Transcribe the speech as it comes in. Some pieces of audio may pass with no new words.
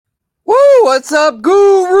What's up,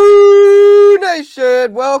 Guru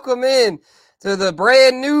Nation? Welcome in to the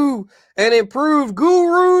brand new and improved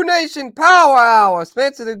Guru Nation Power Hour.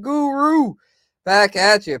 Spencer the Guru back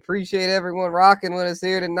at you. Appreciate everyone rocking with us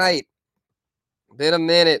here tonight. Been a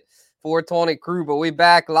minute, 420 crew, but we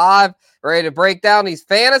back live, ready to break down these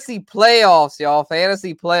fantasy playoffs, y'all.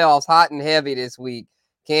 Fantasy playoffs hot and heavy this week.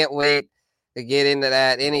 Can't wait to get into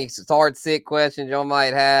that. Any start sit questions y'all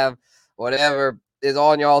might have, whatever is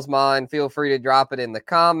on y'all's mind, feel free to drop it in the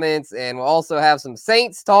comments. And we'll also have some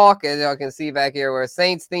Saints talk, as y'all can see back here. We're a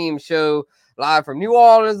Saints themed show live from New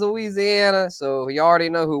Orleans, Louisiana. So you already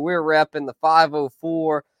know who we're repping, the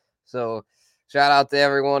 504. So shout out to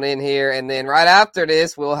everyone in here. And then right after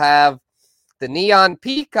this, we'll have the Neon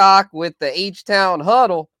Peacock with the H-Town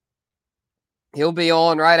Huddle. He'll be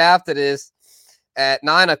on right after this at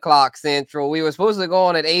 9 o'clock Central. We were supposed to go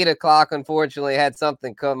on at 8 o'clock. Unfortunately, had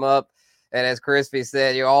something come up. And as Crispy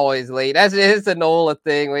said, you're always late. It's a NOLA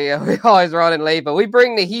thing. We always running late, but we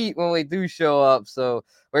bring the heat when we do show up. So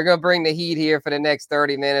we're going to bring the heat here for the next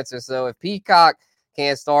 30 minutes or so. If Peacock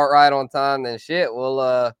can't start right on time, then shit,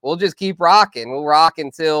 we'll just keep rocking. We'll rock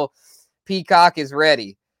until Peacock is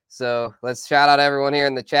ready. So let's shout out everyone here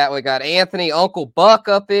in the chat. We got Anthony, Uncle Buck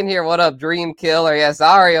up in here. What up, Dream Killer? Yeah,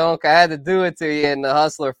 sorry, Uncle. I had to do it to you in the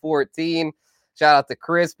Hustler 14. Shout out to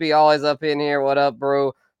Crispy, always up in here. What up,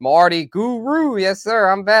 bro? Marty Guru, yes sir,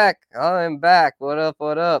 I'm back. I'm back. What up?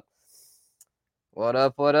 What up? What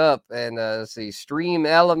up? What up? And let's see, Stream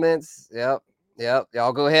Elements. Yep.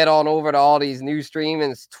 Y'all go head on over to all these new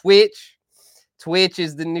streamings. Twitch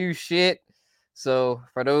is the new shit. So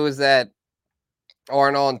for those that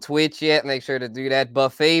aren't on Twitch yet, make sure to do that.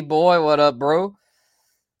 Buffet Boy, what up, bro?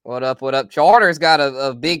 What up? What up? Charter's got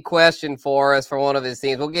a big question for us for one of his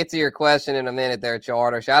teams. We'll get to your question in a minute there,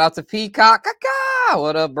 Charter. Shout out to Peacock.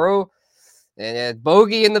 What up, bro? And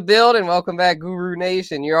Bogey in the building. Welcome back, Guru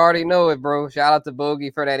Nation. You already know it, bro. Shout out to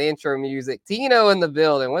Bogey for that intro music. Tino in the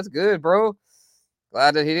building. What's good, bro?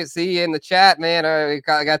 Glad to see you in the chat, man. We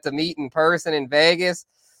got to meet in person in Vegas.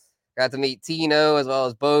 Got to meet Tino as well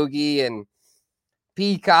as Bogey and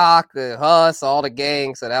Peacock, the Huss, all the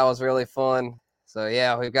gang. So that was really fun. So,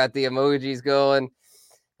 yeah, we've got the emojis going.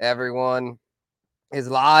 Everyone is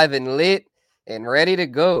live and lit and ready to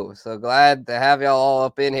go. So glad to have y'all all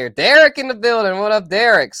up in here. Derek in the building. What up,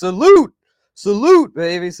 Derek? Salute,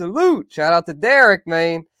 baby, salute. Shout out to Derek,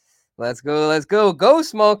 man. Let's go.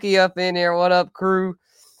 Ghost Monkey up in here. What up, crew?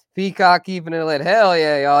 Peacock keeping it lit. Hell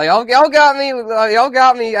yeah, y'all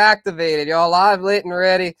got me activated. Y'all live, lit, and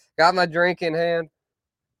ready. Got my drink in hand.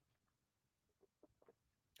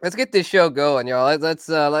 Let's get this show going, y'all.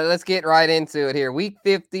 Let's get right into it here. Week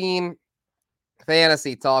 15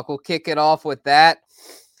 fantasy talk. We'll kick it off with that.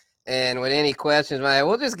 And with any questions, man,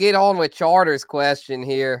 we'll just get on with Charter's question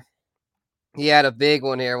here. He had a big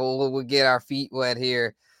one here. We'll get our feet wet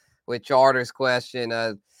here with Charter's question.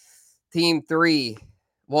 Team 3,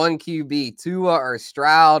 1 QB, Tua or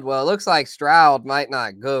Stroud? Well, it looks like Stroud might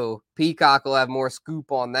not go. Peacock will have more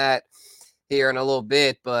scoop on that here in a little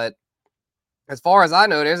bit, but as far as I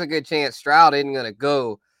know, there's a good chance Stroud isn't going to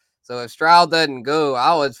go. So if Stroud doesn't go,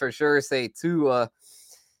 I would for sure say Tua.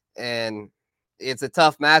 And it's a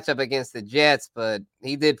tough matchup against the Jets, but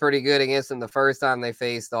he did pretty good against them the first time they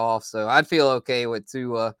faced off. So I'd feel okay with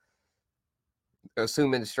Tua,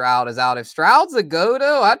 assuming Stroud is out. If Stroud's a go,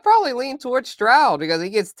 though, I'd probably lean towards Stroud because he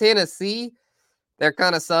gets Tennessee. They're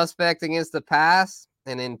kind of suspect against the pass.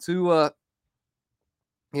 And then Tua,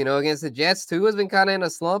 against the Jets, Tua's been kind of in a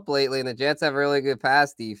slump lately, and the Jets have really good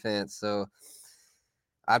pass defense. So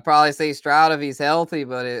I'd probably say Stroud if he's healthy,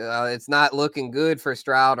 but it's not looking good for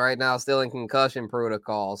Stroud right now, still in concussion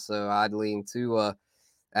protocol. So I'd lean Tua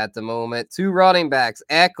at the moment. 2 running backs,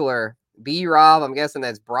 Eckler, B-Rob. I'm guessing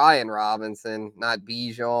that's Brian Robinson, not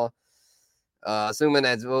Bijan. Assuming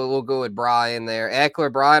that's we'll go with Brian there.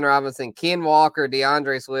 Eckler, Brian Robinson, Ken Walker,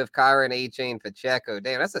 DeAndre Swift, Kyron A-Chain, Pacheco.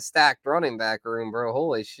 Damn, that's a stacked running back room, bro.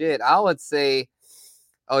 Holy shit. I would say,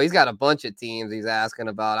 he's got a bunch of teams he's asking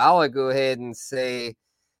about. I would go ahead and say,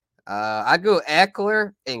 I'd go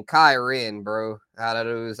Eckler and Kyren, bro, out of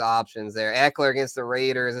those options there. Eckler against the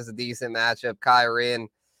Raiders is a decent matchup. Kyren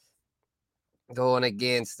going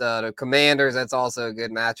against the Commanders, that's also a good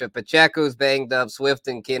matchup. Pacheco's banged up. Swift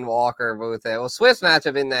and Ken Walker both there. Well, Swift's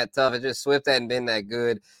matchup isn't that tough. It's just Swift hadn't been that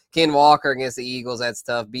good. Ken Walker against the Eagles, that's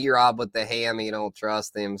tough. B-Rob with the hammy, you don't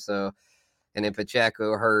trust him. So, and then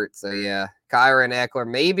Pacheco hurt. So, yeah, Kyren, Eckler,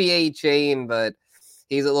 maybe A-Chain, but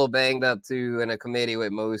he's a little banged up, too, in a committee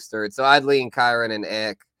with Mostert. So, I'd lean Kyren and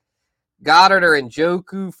Eck. Goddard or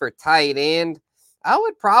Njoku for tight end. I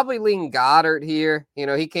would probably lean Goddard here.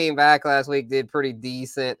 He came back last week, did pretty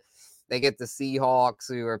decent. they get the Seahawks,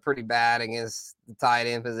 who are pretty bad against the tight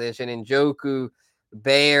end position. And Njoku,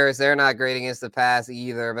 Bears, they're not great against the pass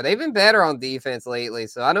either, but they've been better on defense lately.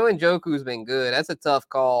 So I know Njoku's been good. That's a tough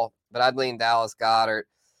call, but I'd lean Dallas Goedert.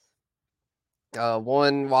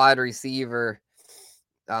 One wide receiver,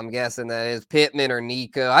 I'm guessing that is Pittman or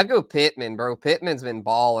Nico. I'd go Pittman, bro. Pittman's been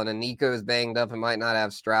balling, and Nico's banged up and might not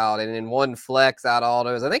have Stroud. And in one flex out of all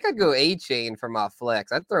those, I think I'd go A-Chain for my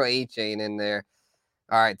flex. I'd throw A-Chain in there.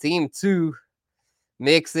 All right, team 2,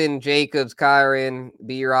 Mixon, Jacobs, Kyren,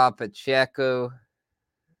 B-Rob, Pacheco.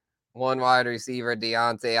 One wide receiver,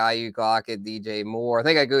 Deontay, Ayuk, Lockett, DJ Moore. I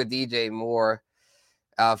think I'd go DJ Moore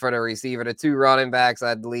for the receiver. The 2 running backs,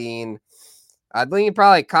 I'd lean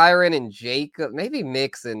probably Kyren and Jacobs. Maybe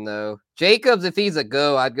Mixon, though. Jacobs, if he's a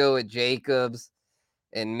go, I'd go with Jacobs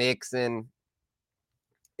and Mixon.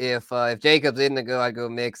 If Jacobs isn't a go, I'd go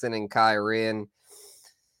Mixon and Kyren.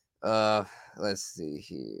 Let's see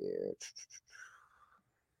here.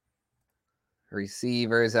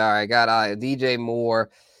 Receivers. All right, got DJ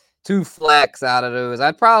Moore. 2 flex out of those.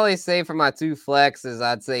 I'd probably say for my 2 flexes,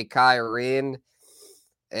 I'd say Kyren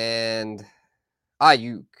and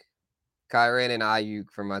Ayuk. Kyren and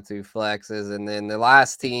Ayuk for my 2 flexes. And then the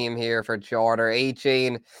last team here for Charter,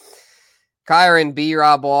 A-Chain, Kyren,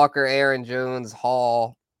 B-Rob, Walker, Aaron Jones,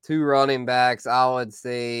 Hall. 2 running backs. I would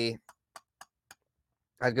say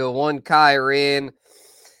I'd go 1 Kyren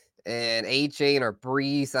and A-Chain or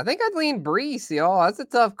Breece. I think I'd lean Breece, y'all. That's a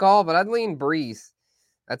tough call, but I'd lean Breece.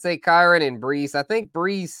 I'd say Kyren and Breece. I think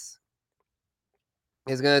Breece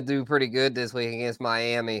is going to do pretty good this week against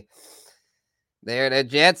Miami. The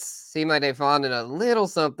Jets seem like they found a little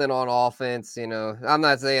something on offense. You know, I'm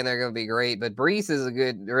not saying they're going to be great, but Breece is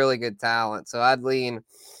a really good talent. So I'd lean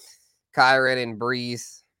Kyren and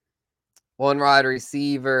Breece. 1 wide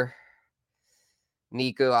receiver,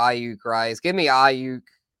 Nico, Ayuk, Rice. Give me Ayuk,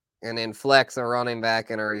 and then flex a running back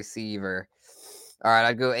and a receiver. All right,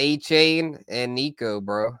 I'd go A-Chain and Nico,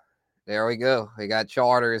 bro. There we go. We got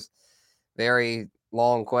Charters. Very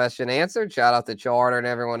long question answered. Shout out to Charter and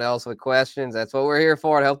everyone else with questions. That's what we're here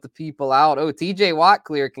for, to help the people out. Oh, TJ Watt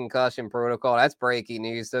cleared concussion protocol. That's breaking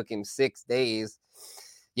news. Took him 6 days.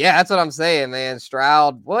 Yeah, that's what I'm saying, man.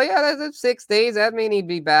 Stroud. Well, yeah, that's 6 days. That means he'd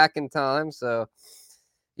be back in time. So,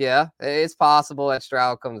 yeah, it's possible that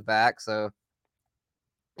Stroud comes back. So,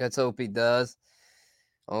 let's hope he does.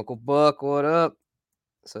 Uncle Buck, what up?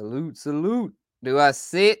 Salute, salute. Do I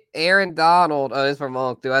sit Aaron Donald? Oh, this is from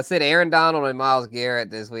Monk. Do I sit Aaron Donald and Myles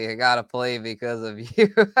Garrett this week? I got to play because of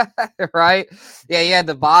you, right? Yeah, you had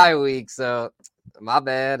the bye week, so my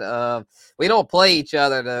bad. We don't play each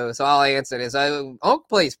other, though, so I'll answer this. Unc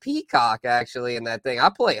plays Peacock, actually, in that thing. I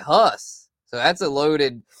play Huss, so that's a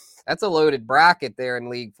loaded bracket there in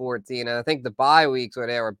League 14. And I think the bye weeks were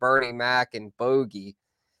there with Bernie Mac and Bogey.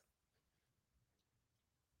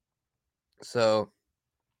 So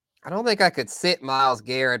I don't think I could sit Myles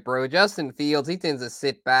Garrett, bro. Justin Fields, he tends to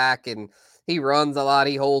sit back and he runs a lot.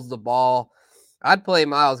 He holds the ball. I'd play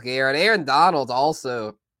Myles Garrett. Aaron Donald's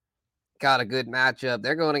also got a good matchup.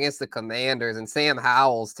 They're going against the Commanders, and Sam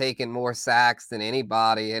Howell's taking more sacks than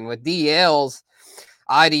anybody. And with DL's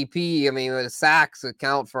IDP, I mean, the sacks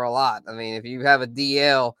account for a lot. I mean, if you have a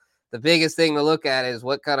DL, the biggest thing to look at is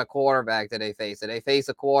what kind of quarterback do they face. Do they face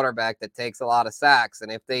a quarterback that takes a lot of sacks?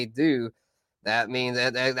 And if they do, that means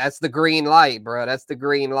that's the green light, bro. That's the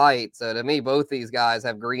green light. So to me, both these guys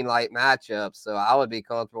have green light matchups. So I would be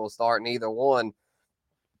comfortable starting either one,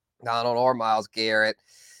 Donald or Myles Garrett.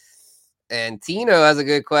 And Tino has a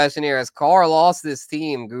good question here. Has Carr lost this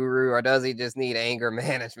team, Guru, or does he just need anger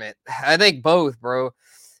management? I think both, bro.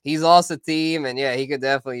 He's lost the team, and yeah, he could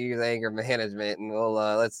definitely use anger management. And we'll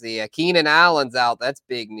let's see. Keenan Allen's out. That's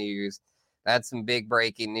big news. That's some big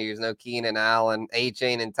breaking news. No Keenan Allen,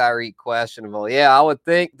 A-Chain, and Tyreek questionable. Yeah, I would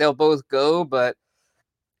think they'll both go, but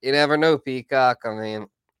you never know, Peacock. I mean,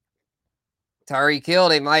 Tyreek Hill,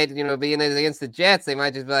 they might, being against the Jets, they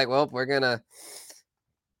might just be like, well, we're gonna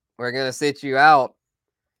sit you out.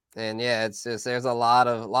 And yeah, it's just there's a lot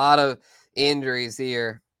of injuries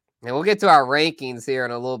here. And we'll get to our rankings here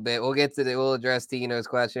in a little bit. We'll address Tino's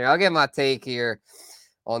question. I'll get my take here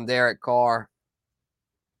on Derek Carr.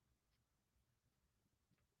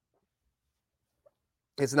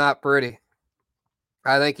 It's not pretty.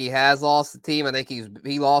 I think he has lost the team. I think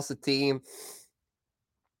he lost the team.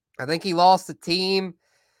 I think he lost the team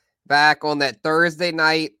back on that Thursday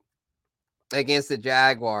night against the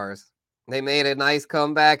Jaguars. They made a nice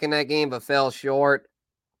comeback in that game, but fell short.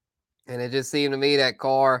 And it just seemed to me that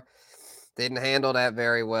Carr didn't handle that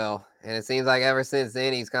very well. And it seems like ever since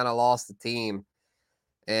then, he's kind of lost the team.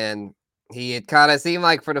 And he had kind of seemed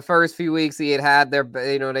like for the first few weeks he had their,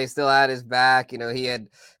 they still had his back. He had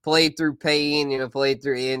played through pain, played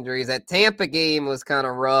through injuries. That Tampa game was kind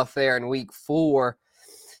of rough there in week 4.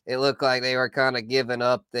 It looked like they were kind of giving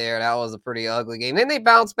up there. That was a pretty ugly game. Then they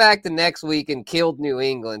bounced back the next week and killed New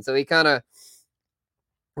England. So he kind of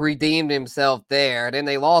redeemed himself there. Then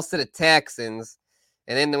they lost to the Texans.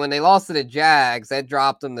 And then when they lost to the Jags, that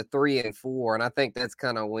dropped them to 3-4. And I think that's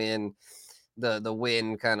kind of when the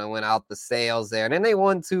win kind of went out the sails there. And then they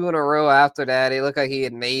won 2 in a row after that. It looked like he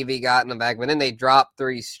had maybe gotten them back, but then they dropped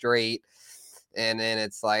 3 straight. And then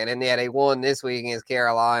it's like, and then they won this week against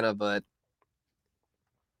Carolina, but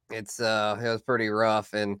it was pretty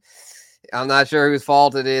rough. And I'm not sure whose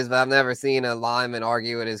fault it is, but I've never seen a lineman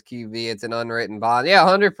argue with his QB. It's an unwritten bond. Yeah,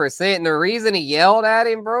 100%. And the reason he yelled at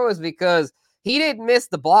him, bro, is because he didn't miss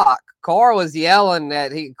the block. Carr was yelling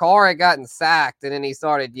that Carr had gotten sacked, and then he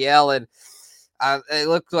started yelling. It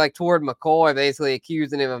looked like toward McCoy, basically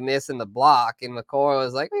accusing him of missing the block. And McCoy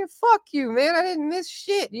was like, man, fuck you, man. I didn't miss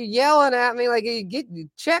shit. You yelling at me like,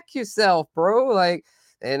 check yourself, bro. Like,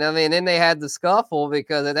 and I mean, then they had the scuffle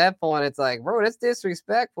because at that point it's like, bro, that's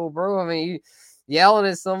disrespectful, bro. I mean, you yelling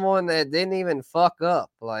at someone that didn't even fuck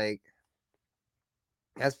up. Like,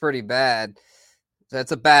 that's pretty bad.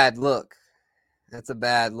 That's a bad look. That's a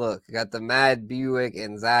bad look. You got the Mad Buick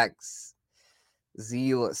and Zach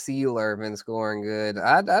Sealer been scoring good.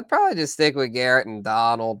 I'd probably just stick with Garrett and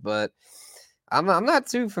Donald, but I'm not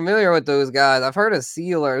too familiar with those guys. I've heard of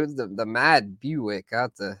Sealer, who's the Mad Buick. I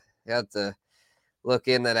have to look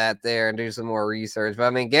into that there and do some more research. But I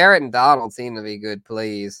mean, Garrett and Donald seem to be good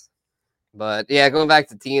plays. But yeah, going back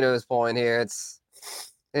to Tino's point here, it's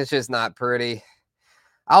just not pretty.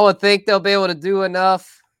 I would think they'll be able to do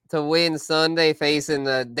enough to win Sunday facing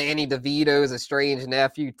the Danny DeVito's estranged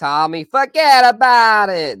nephew, Tommy. Forget about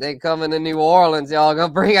it. They coming to New Orleans. Y'all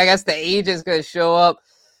gonna bring, I guess the agent's gonna show up,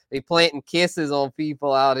 be planting kisses on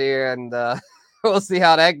people out here, and we'll see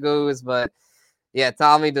how that goes. But yeah,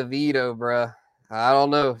 Tommy DeVito, bro. I don't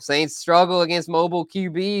know. Saints struggle against mobile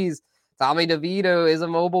QBs. Tommy DeVito is a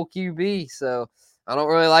mobile QB, so I don't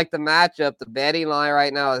really like the matchup. The betting line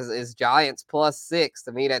right now is Giants +6.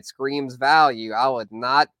 To me, that screams value. I would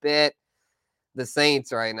not bet the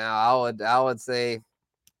Saints right now. I would say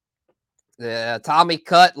Tommy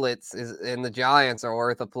Cutlets and the Giants are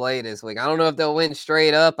worth a play this week. I don't know if they'll win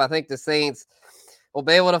straight up. I think the Saints will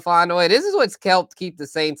be able to find a way. This is what's helped keep the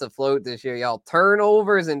Saints afloat this year, y'all.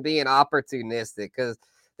 Turnovers and being opportunistic, because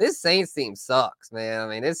this Saints team sucks, man. I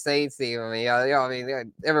mean, this Saints team,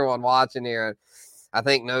 everyone watching here, I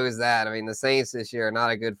think knows that. I mean, the Saints this year are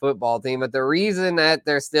not a good football team, but the reason that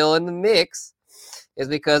they're still in the mix is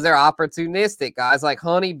because they're opportunistic. Guys like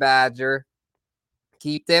Honey Badger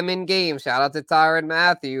keep them in games. Shout out to Tyrann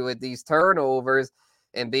Mathieu with these turnovers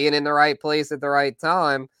and being in the right place at the right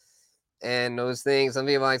time. And those things, some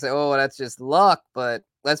people might say, oh, that's just luck. But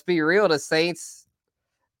let's be real, the Saints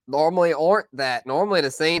normally aren't that. Normally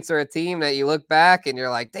the Saints are a team that you look back and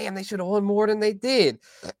you're like, damn, they should have won more than they did.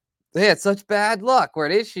 They had such bad luck, where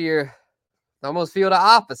this year I almost feel the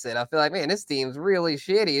opposite. I feel like, man, this team's really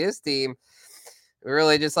shitty. This team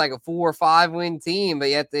really just like a 4 or 5 win team, but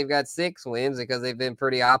yet they've got 6 wins because they've been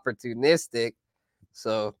pretty opportunistic.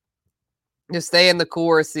 So just stay in the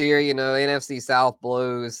course here, NFC South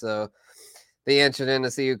blows. So be interesting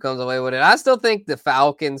to see who comes away with it. I still think the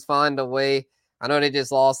Falcons find a way. I know they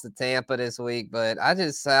just lost to Tampa this week, but I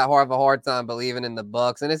just have a hard time believing in the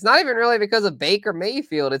Bucs. And it's not even really because of Baker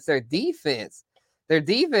Mayfield. It's their defense. Their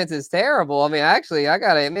defense is terrible. I mean, actually, I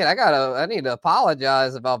got to admit, I need to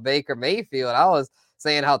apologize about Baker Mayfield. I was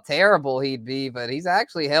saying how terrible he'd be, but he's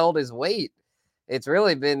actually held his weight. It's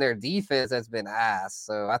really been their defense that's been ass.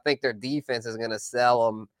 So I think their defense is going to sell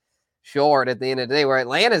them short at the end of the day, where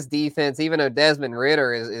Atlanta's defense, even though Desmond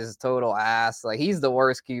Ridder is total ass, like he's the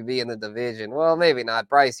worst QB in the division. Well, maybe not.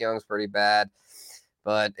 Bryce Young's pretty bad,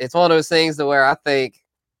 but it's one of those things to where I think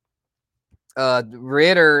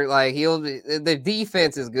Ridder, like the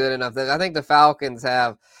defense is good enough that I think the Falcons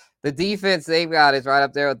have the defense they've got is right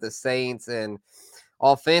up there with the Saints, and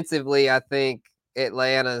offensively, I think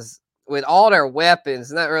Atlanta's with all their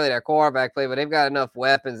weapons, not really their quarterback play, but they've got enough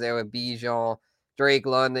weapons there with Bijan, Drake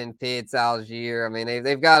London, Pitts, Algier. I mean,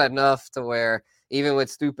 they've got enough to where even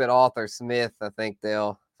with stupid Arthur Smith, I think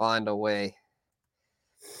they'll find a way.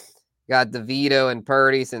 Got DeVito and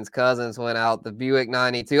Purdy since Cousins went out. The Buick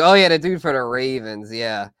 92. Oh, yeah, the dude for the Ravens.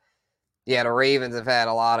 Yeah. Yeah, the Ravens have had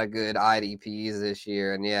a lot of good IDPs this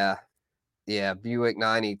year. And yeah, Buick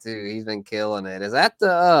 92. He's been killing it. Is that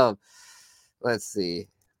the, let's see.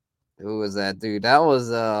 Who was that dude? That was,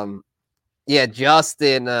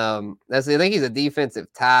 Justin. I think he's a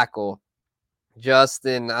defensive tackle.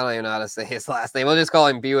 Justin, I don't even know how to say his last name. We'll just call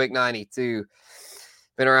him Buick 92.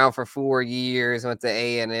 Been around for 4 years, went to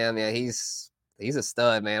A&M. Yeah, he's a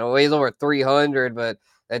stud, man. Weighs over 300, but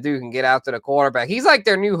that dude can get out to the quarterback. He's like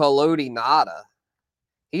their new Haloti Ngata.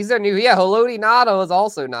 He's their new, Haloti Ngata is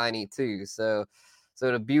also 92. So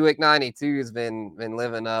the Buick 92 has been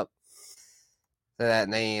living up to that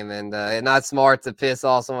name, and not smart to piss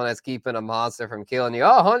off someone that's keeping a monster from killing you.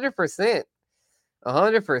 Oh, 100%.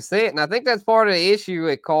 100%. And I think that's part of the issue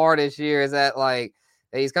with Carr this year is that, like,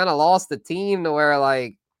 he's kind of lost the team to where,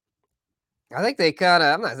 like, I think they kind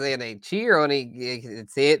of, I'm not saying they cheer when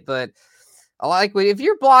it's hit, but I like if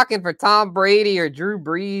you're blocking for Tom Brady or Drew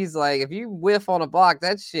Brees, like, if you whiff on a block,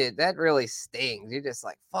 that really stings. You're just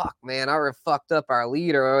like, fuck, man, I fucked up our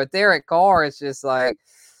leader. Or with Derek Carr, it's just like,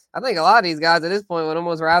 I think a lot of these guys at this point would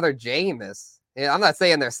almost rather Jameis. Yeah, I'm not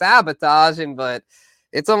saying they're sabotaging, but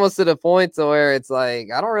it's almost to the point to where it's like,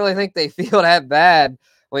 I don't really think they feel that bad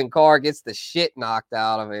when Carr gets the shit knocked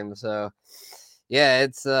out of him. So, yeah,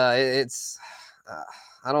 it's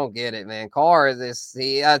I don't get it, man. Carr is this.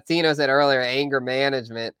 Tino said earlier, anger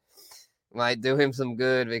management might do him some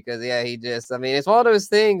good because, yeah, I mean, it's one of those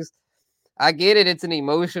things. I get it. It's an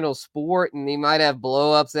emotional sport, and he might have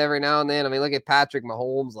blow-ups every now and then. I mean, look at Patrick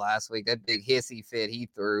Mahomes last week, that big hissy fit he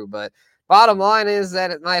threw. But bottom line is that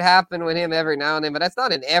it might happen with him every now and then, but that's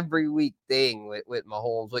not an every week thing with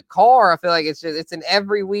Mahomes. With Carr, I feel like it's an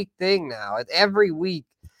every week thing now. It's every week.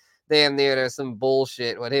 Damn near there's some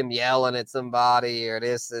bullshit with him yelling at somebody or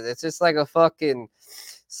this. It's just like a fucking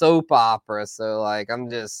soap opera. So, like, I'm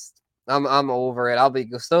over it. I'll be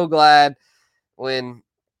so glad when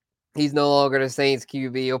he's no longer the Saints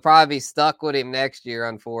QB. He'll probably be stuck with him next year,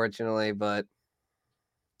 unfortunately, but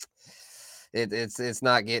it's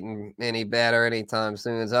not getting any better anytime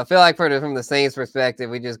soon. So I feel like from the Saints' perspective,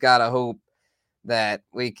 we just gotta hope that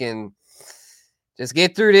we can just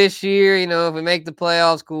get through this year. If we make the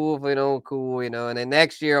playoffs, cool. If we don't, cool. And then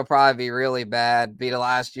next year will probably be really bad. Be the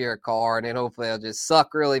last year of Carr, and then hopefully it'll just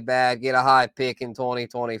suck really bad. Get a high pick in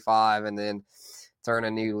 2025, and then turn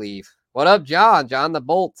a new leaf. What up, John? John the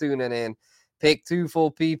Bolt tuning in. Pick 2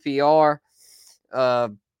 full PPR.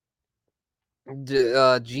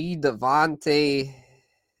 Devontae,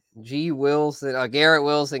 G Wilson, Garrett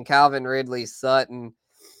Wilson, Calvin Ridley, Sutton.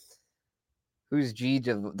 Who's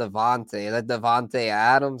Devontae? Is that Devontae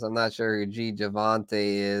Adams? I'm not sure who Devontae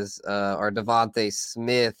is, or Devontae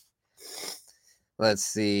Smith. Let's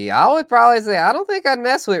see. I would probably say I don't think I'd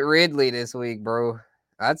mess with Ridley this week, bro.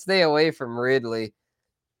 I'd stay away from Ridley.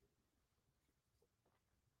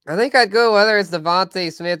 I think I'd go whether it's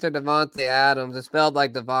Devontae Smith or Devontae Adams. It's spelled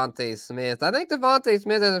like Devontae Smith. I think Devontae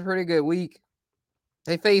Smith has a pretty good week.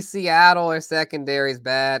 They face Seattle. Their secondary's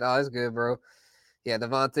bad. Oh, it's good, bro. Yeah,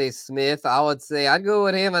 Devontae Smith. I would say I'd go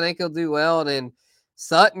with him. I think he'll do well. And then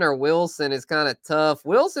Sutton or Wilson is kind of tough.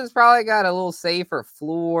 Wilson's probably got a little safer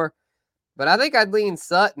floor, but I think I'd lean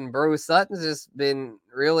Sutton, bro. Sutton's just been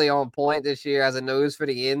really on point this year, as a nose for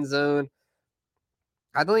the end zone.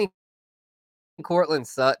 I'd lean Courtland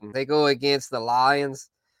Sutton. They go against the Lions.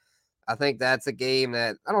 I think that's a game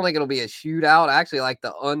that I don't think it'll be a shootout. I actually like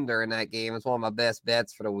the under in that game. It's one of my best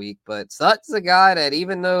bets for the week. But Sutton's a guy that,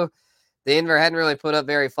 even though Denver hadn't really put up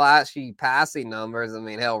very flashy passing numbers, I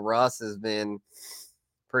mean, hell, Russ has been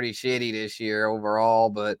pretty shitty this year overall.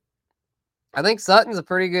 But I think Sutton's a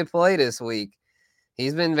pretty good play this week.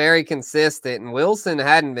 He's been very consistent, and Wilson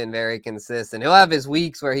hadn't been very consistent. He'll have his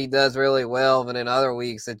weeks where he does really well, but in other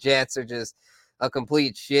weeks, the Jets are just a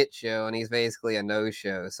complete shit show, and he's basically a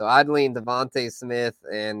no-show. So I'd lean Devontae Smith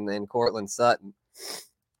and Courtland Sutton.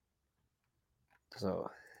 So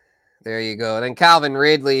there you go. And then Calvin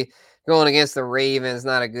Ridley going against the Ravens,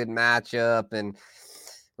 not a good matchup. And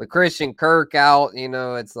with Christian Kirk out,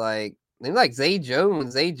 it's like Zay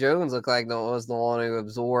Jones. Zay Jones looked like was the one who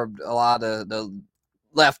absorbed a lot of the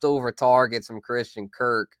leftover targets from Christian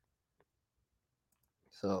Kirk.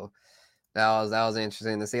 So that was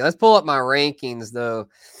interesting to see. Let's pull up my rankings though.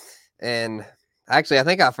 And actually, I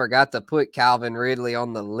think I forgot to put Calvin Ridley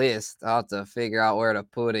on the list. I'll have to figure out where to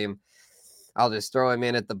put him. I'll just throw him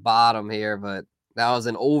in at the bottom here, but that was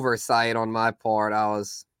an oversight on my part. I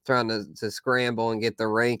was trying to scramble and get the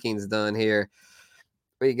rankings done here.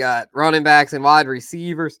 We got running backs and wide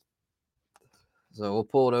receivers. So we'll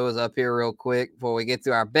pull those up here real quick before we get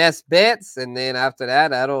to our best bets. And then after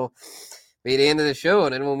that, that'll be the end of the show.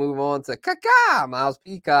 And then we'll move on to Miles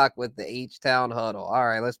Peacock with the H-Town Huddle. All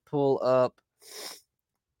right, let's pull up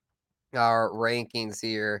our rankings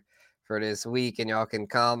here for this week. And y'all can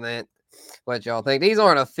comment what y'all think. These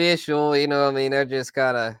aren't official, they're just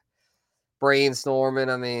kind of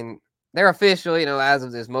brainstorming. I mean, they're official, as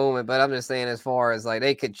of this moment, but I'm just saying as far as like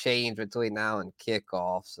they could change between now and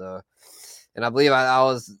kickoff. So, and I believe I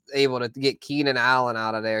was able to get Keenan Allen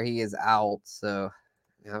out of there. He is out. So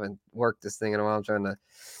I haven't worked this thing in a while. I'm trying to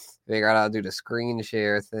figure out how to do the screen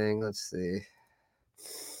share thing. Let's see.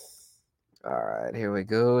 All right, here we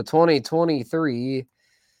go. 2023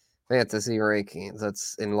 fantasy rankings.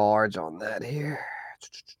 Let's enlarge on that here.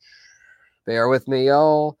 Bear with me,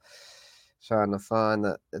 y'all. Trying to find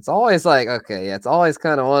that. It's always like, okay, yeah, it's always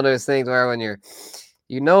kind of one of those things where when you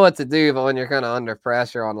know what to do, but when you're kind of under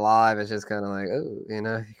pressure on live, it's just kind of like, oh, you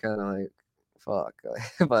kind of like, fuck.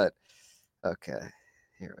 But okay,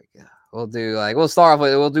 here we go. We'll start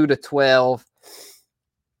with, we'll do the 12.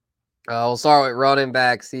 We'll start with running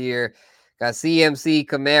backs here. Got CMC,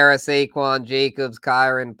 Kamara, Saquon, Jacobs,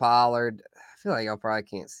 Kyron, Pollard. I feel like y'all probably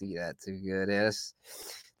can't see that too good. Yeah, this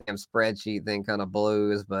damn spreadsheet thing kind of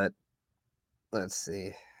blows, but let's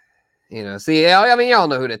see. I mean, y'all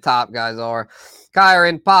know who the top guys are.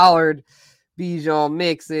 Kyron, Pollard, Bijan,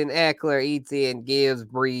 Mixon, Eckler, Etienne, Gibbs,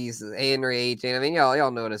 Breeze, Henry, H.N. I mean, y'all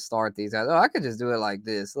know to start these guys. Oh, I could just do it like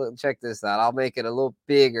this. Look, check this out. I'll make it a little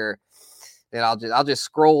bigger. Then I'll just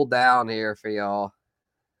scroll down here for y'all.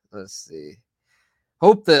 Let's see.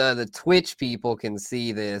 Hope the Twitch people can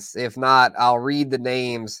see this. If not, I'll read the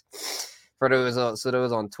names for those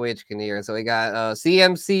on Twitch can hear. So we got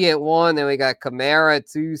CMC at 1, then we got Kamara at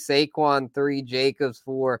 2, Saquon 3, Jacobs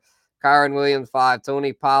 4, Kyron Williams 5,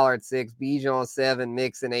 Tony Pollard 6, Bijan 7,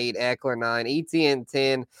 Mixon 8, Eckler 9, Etienne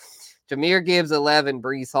 10, Jahmyr Gibbs 11,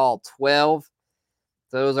 Breece Hall 12.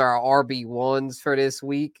 Those are our RB1s for this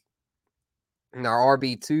week. And our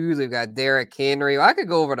RB2s, we've got Derrick Henry. I could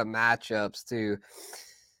go over the matchups too.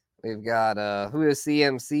 We've got who does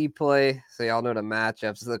CMC play? So y'all know the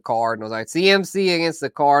matchups. The Cardinals. All right, CMC against the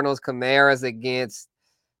Cardinals. Kamara's against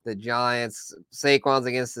the Giants. Saquon's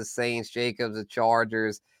against the Saints. Jacobs the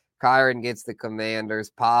Chargers. Kyron gets the Commanders.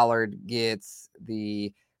 Pollard gets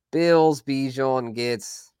the Bills. Bijan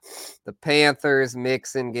gets the Panthers.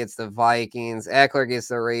 Mixon gets the Vikings. Eckler gets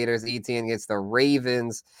the Raiders. Etienne gets the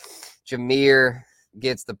Ravens. Jahmyr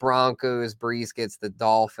gets the Broncos. Breece gets the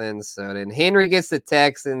Dolphins. So then Henry gets the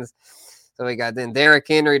Texans. So we got then Derrick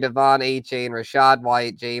Henry, Devon Achane, Rachaad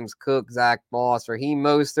White, James Cook, Zach Moss, Raheem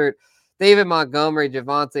Mostert, David Montgomery,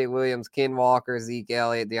 Javonte Williams, Ken Walker, Zeke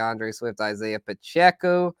Elliott, DeAndre Swift, Isaiah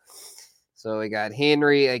Pacheco. So we got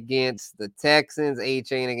Henry against the Texans,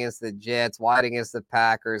 Achane against the Jets, White against the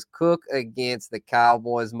Packers, Cook against the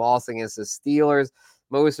Cowboys, Moss against the Steelers,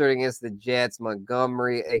 Mostert against the Jets,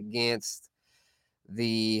 Montgomery against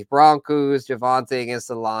the Broncos, Javonte against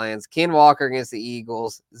the Lions, Ken Walker against the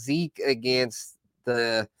Eagles, Zeke against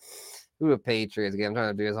the Patriots again. I'm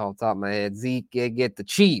trying to do this off the top of my head. Zeke get the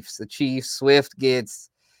Chiefs. The Chiefs. Swift gets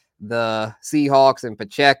the Seahawks, and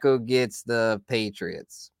Pacheco gets the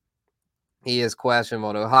Patriots. He is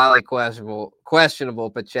questionable, though, highly questionable.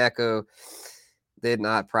 Pacheco did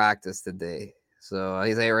not practice today. So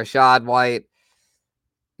he's a Rachaad White.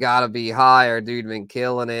 Got to be higher. Dude been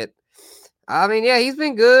killing it. I mean, yeah, he's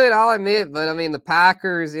been good, I'll admit. But, I mean, the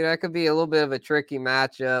Packers, that could be a little bit of a tricky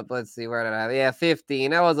matchup. Let's see, where did I have? Yeah,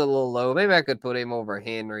 15. That was a little low. Maybe I could put him over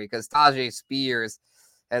Henry because Tyjae Spears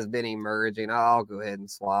has been emerging. I'll go ahead and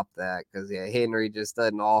swap that because, yeah, Henry just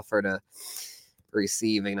doesn't offer the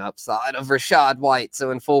receiving upside of Rachaad White.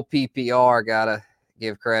 So in full PPR, got to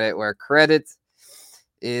give credit where credit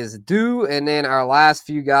is due. And then our last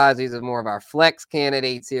few guys, these are more of our flex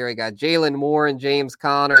candidates here. We got Jalen Warren, James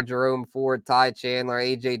Conner, Jerome Ford, Ty Chandler,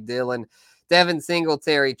 A.J. Dillon, Devin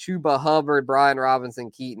Singletary, Chuba Hubbard, Brian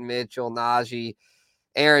Robinson, Keaton Mitchell, Najee,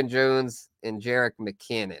 Aaron Jones, and Jerick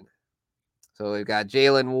McKinnon. So we've got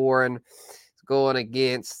Jalen Warren going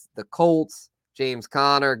against the Colts, James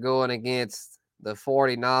Conner going against the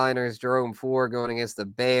 49ers, Jerome Ford going against the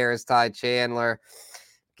Bears, Ty Chandler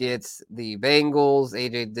gets the Bengals,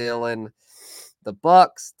 A.J. Dillon, the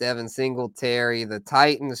Bucks, Devin Singletary, the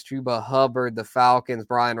Titans, Chuba Hubbard, the Falcons,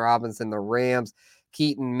 Brian Robinson, the Rams,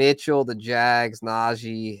 Keaton Mitchell, the Jags,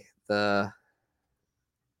 Najee,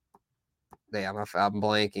 I'm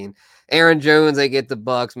blanking. Aaron Jones, they get the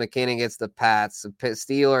Bucks. McKinnon gets the Pats. The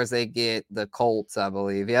Steelers, they get the Colts, I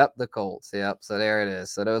believe. Yep, the Colts. Yep, so there it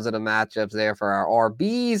is. So those are the matchups there for our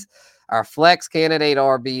RBs. Our flex candidate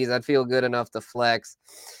RBs, I'd feel good enough to flex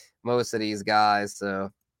most of these guys.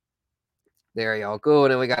 So there y'all go.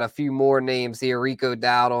 And then we got a few more names here. Rico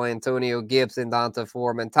Dowdle, Antonio Gibson, Donta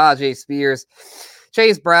Foreman, Tyjae Spears,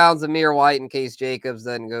 Chase Brown, Zamir White in case Jacobs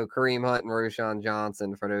doesn't go, Kareem Hunt, and Roschon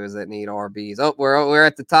Johnson for those that need RBs. Oh, we're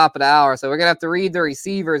at the top of the hour, so we're going to have to read the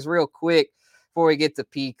receivers real quick before we get to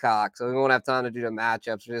Peacock. So we won't have time to do the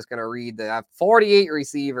matchups. We're just going to read the 48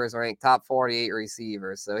 receivers ranked, top 48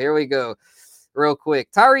 receivers. So here we go real quick.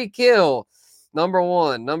 Tyreek Hill, number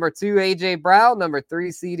 1. Number 2, A.J. Brown. Number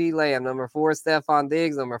 3, CeeDee Lamb. Number 4, Stephon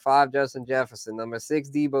Diggs. Number 5, Justin Jefferson. Number 6,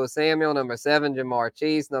 Deebo Samuel. Number 7, Jamar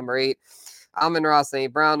Chase. Number 8, Amon-Ra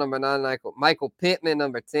St. Brown. Number 9, Michael Pittman.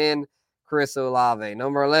 Number 10, Chris Olave.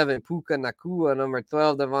 Number 11, Puka Nacua. Number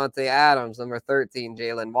 12, Devontae Adams. Number 13,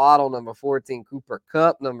 Jalen Waddle. Number 14, Cooper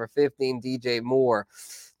Kupp. Number 15, DJ Moore.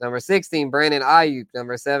 Number 16, Brandon Ayuk.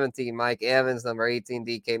 Number 17, Mike Evans. Number 18,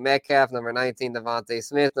 DK Metcalf. Number 19, Devontae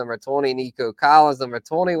Smith. Number 20, Nico Collins. Number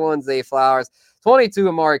 21, Zay Flowers. 22,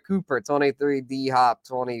 Amari Cooper. 23, D-Hop.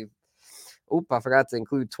 20. I forgot to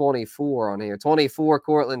include 24 on here. 24,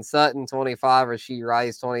 Cortland Sutton. 25, Rashee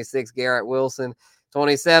Rice. 26, Garrett Wilson.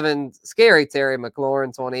 27, scary Terry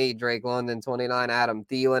McLaurin. 28, Drake London. 29, Adam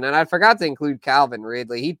Thielen. And I forgot to include Calvin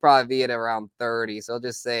Ridley. He'd probably be at around 30. So I'll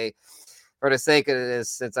just say, for the sake of this,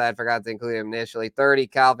 since I forgot to include him initially, 30,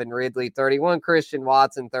 Calvin Ridley. 31, Christian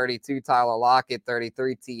Watson. 32, Tyler Lockett.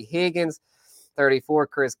 33, T. Higgins. 34,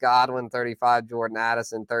 Chris Godwin. 35, Jordan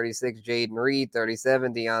Addison. 36, Jaden Reed.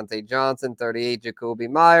 37, Deontay Johnson. 38, Jacoby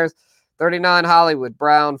Myers. 39, Hollywood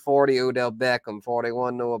Brown. 40, Odell Beckham.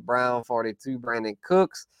 41, Noah Brown. 42, Brandon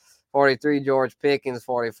Cooks. 43, George Pickens.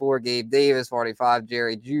 44, Gabe Davis. 45,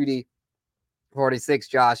 Jerry Jeudy. 46,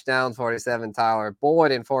 Josh Downs. 47, Tyler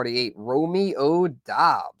Boyd. And 48, Romeo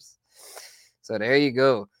Doubs. So there you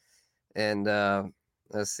go. And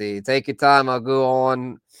let's see. Take your time. I'll go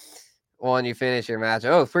on when you finish your match.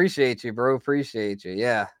 Oh, appreciate you, bro. Appreciate you.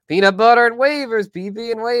 Yeah. Peanut butter and waivers.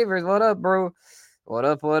 PB and waivers. What up, bro? What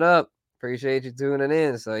up? What up? Appreciate you tuning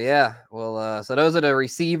in. So, yeah. Well, so those are the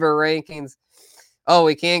receiver rankings. Oh,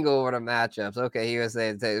 we can go over the matchups. Okay, he was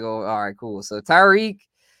saying, go. All right, cool. So, Tyreek,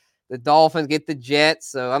 the Dolphins get the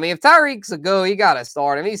Jets. So, I mean, if Tyreek's a go, you got to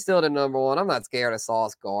start him. He's still the number 1. I'm not scared of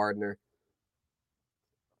Sauce Gardner.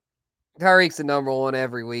 Tyreek's the number 1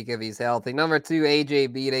 every week if he's healthy. Number 2,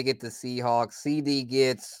 AJB, they get the Seahawks. CD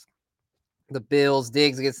gets the Bills.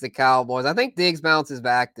 Diggs gets the Cowboys. I think Diggs bounces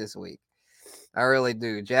back this week. I really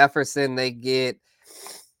do. Jefferson, they get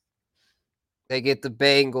the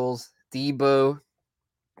Bengals. Deebo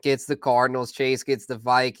gets the Cardinals. Chase gets the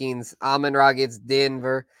Vikings. Amon-Ra gets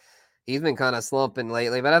Denver. He's been kind of slumping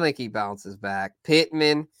lately, but I think he bounces back.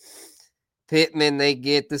 Pittman, they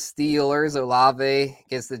get the Steelers. Olave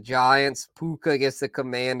gets the Giants. Puka gets the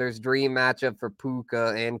Commanders. Dream matchup for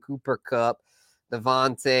Puka and Cooper Kupp.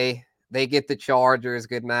 Devontae, they get the Chargers.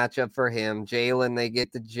 Good matchup for him. Jalen, they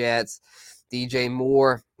get the Jets. DJ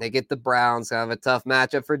Moore, they get the Browns. Kind of a tough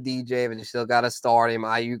matchup for DJ, but you still got to start him.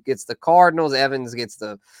 Ayuk gets the Cardinals. Evans gets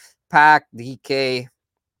the Pack. DK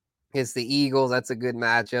gets the Eagles. That's a good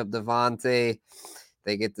matchup. Devontae,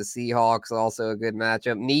 they get the Seahawks. Also a good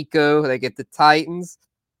matchup. Nico, they get the Titans.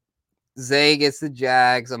 Zay gets the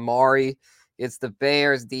Jags. Amari gets the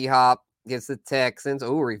Bears. D-Hop gets the Texans.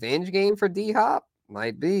 Oh, revenge game for D-Hop?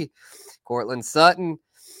 Might be. Cortland Sutton,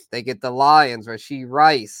 they get the Lions. Rashee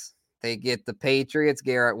Rice, they get the Patriots.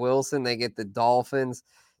 Garrett Wilson, they get the Dolphins.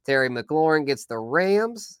 Terry McLaurin gets the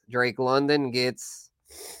Rams. Drake London gets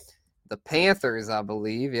the Panthers, I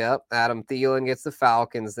believe. Yep. Adam Thielen gets the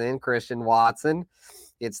Falcons then. Christian Watson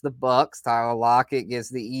gets the Bucks. Tyler Lockett gets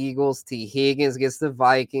the Eagles. T. Higgins gets the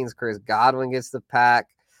Vikings. Chris Godwin gets the Pack.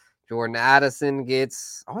 Jordan Addison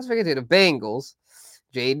gets, I always forget the Bengals.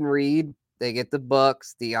 Jaden Reed, they get the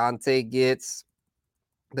Bucks. Deontay gets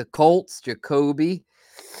the Colts. Jacoby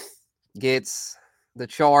gets the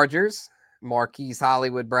Chargers. Marquise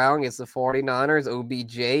Hollywood Brown gets the 49ers.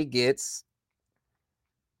 OBJ gets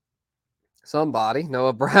somebody.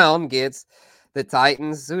 Noah Brown gets the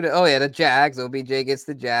Titans. The Jags. OBJ gets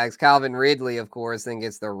the Jags. Calvin Ridley, of course, then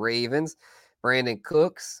gets the Ravens. Brandon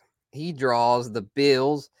Cooks, he draws the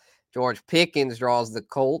Bills. George Pickens draws the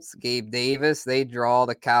Colts. Gabe Davis, they draw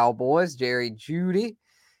the Cowboys. Jerry Jeudy,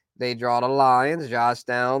 they draw the Lions. Josh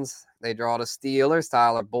Downs, they draw the Steelers.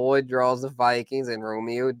 Tyler Boyd draws the Vikings. And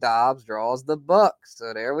Romeo Doubs draws the Bucks.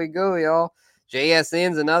 So there we go, y'all.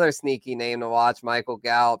 JSN's another sneaky name to watch. Michael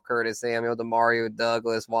Gallup, Curtis Samuel, Demario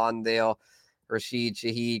Douglas, Wandale, Rashid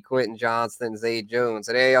Shaheed, Quentin Johnston, Zay Jones.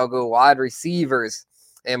 So there y'all go, wide receivers.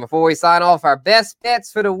 And before we sign off, our best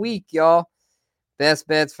bets for the week, y'all. Best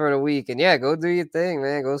bets for the week. And yeah, go do your thing,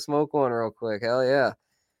 man. Go smoke one real quick. Hell yeah.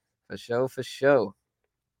 For sure.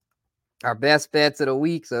 Our best bets of the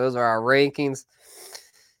week. So those are our rankings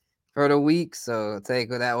for the week. So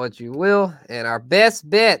take with that what you will. And our best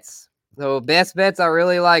bets. So best bets I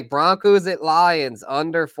really like. Broncos at Lions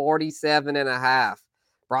under 47.5.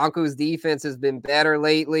 Broncos defense has been better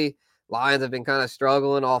lately. Lions have been kind of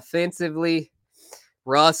struggling offensively.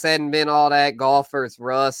 Russ hadn't been all that. Golfers,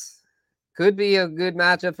 Russ could be a good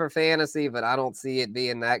matchup for fantasy, but I don't see it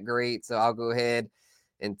being that great. So I'll go ahead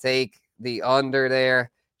and take the under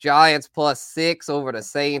there. Giants +6 over the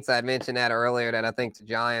Saints. I mentioned that earlier that I think the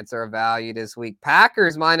Giants are a value this week.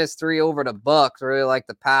 Packers -3 over the Bucks. Really like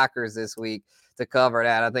the Packers this week to cover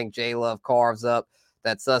that. I think J Love carves up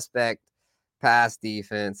that suspect pass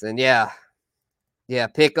defense. And yeah,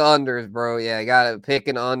 pick unders, bro. Yeah, you got to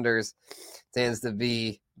picking unders tends to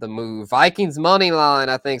be the move. Vikings money line,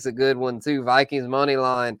 I think, is a good one too. Vikings money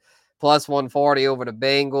line +140 over the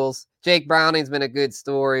Bengals. Jake Browning's been a good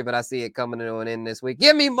story, but I see it coming to an end this week.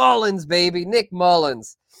 Give me Mullins, baby. Nick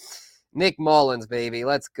Mullins, baby.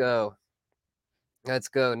 Let's go.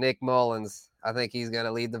 Nick Mullins. I think he's going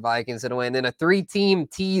to lead the Vikings to the win. Then a 3-team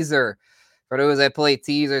teaser. For those that play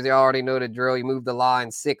teasers, you already know the drill. You move the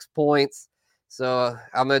line 6 points. So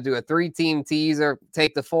I'm going to do a 3-team teaser.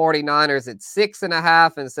 Take the 49ers at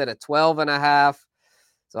 6.5 instead of 12.5.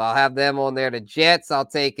 So I'll have them on there. The Jets, I'll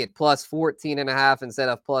take it +14.5 instead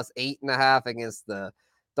of +8.5 against the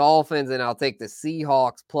Dolphins. And I'll take the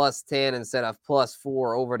Seahawks +10 instead of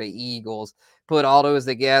 +4 over the Eagles. Put all those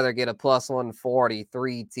together, get a +140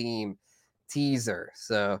 3-team teaser.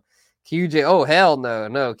 So QJ, oh, hell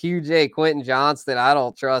no. QJ, Quentin Johnston, I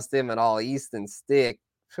don't trust him at all. Easton Stick.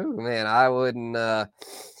 Whew, man, I wouldn't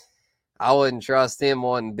trust him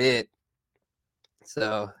one bit.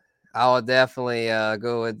 So I would definitely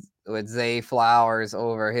go with Zay Flowers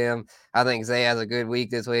over him. I think Zay has a good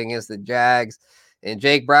week this week against the Jags. And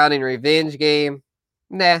Jake Browning revenge game.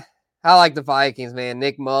 Nah, I like the Vikings, man.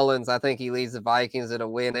 Nick Mullins, I think he leads the Vikings to the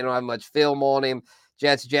win. They don't have much film on him.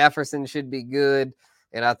 Jets Jefferson should be good.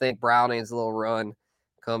 And I think Browning's little run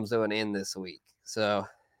comes to an end this week. So,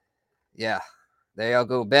 yeah, there y'all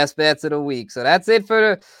go. Best bets of the week. So that's it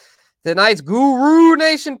for tonight's Guru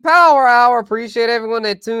Nation Power Hour. Appreciate everyone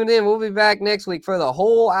that tuned in. We'll be back next week for the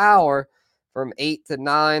whole hour from 8 to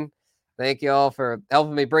 9. Thank you all for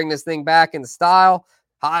helping me bring this thing back in style.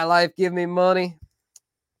 High Life, give me money.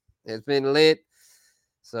 It's been lit.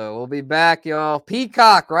 So we'll be back, y'all.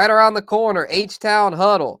 Peacock right around the corner. H-Town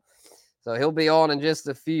Huddle. So he'll be on in just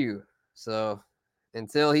a few. So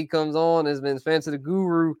until he comes on, it's been Spencer the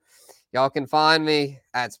Guru. Y'all can find me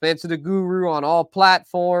at Spencer the Guru on all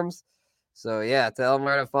platforms. So, yeah, tell them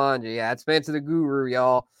where to find you. Yeah, at Spencer the Guru,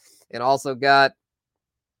 y'all. And also got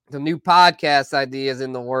some new podcast ideas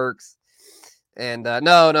in the works. And,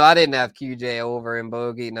 no, I didn't have QJ over in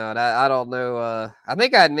Bogey. No, I don't know. I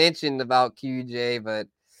think I mentioned about QJ, but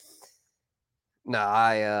no,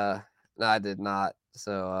 I did not.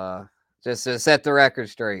 So, just to set the record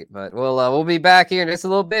straight. But we'll be back here in just a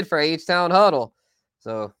little bit for H-Town Huddle.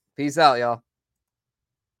 So, peace out, y'all.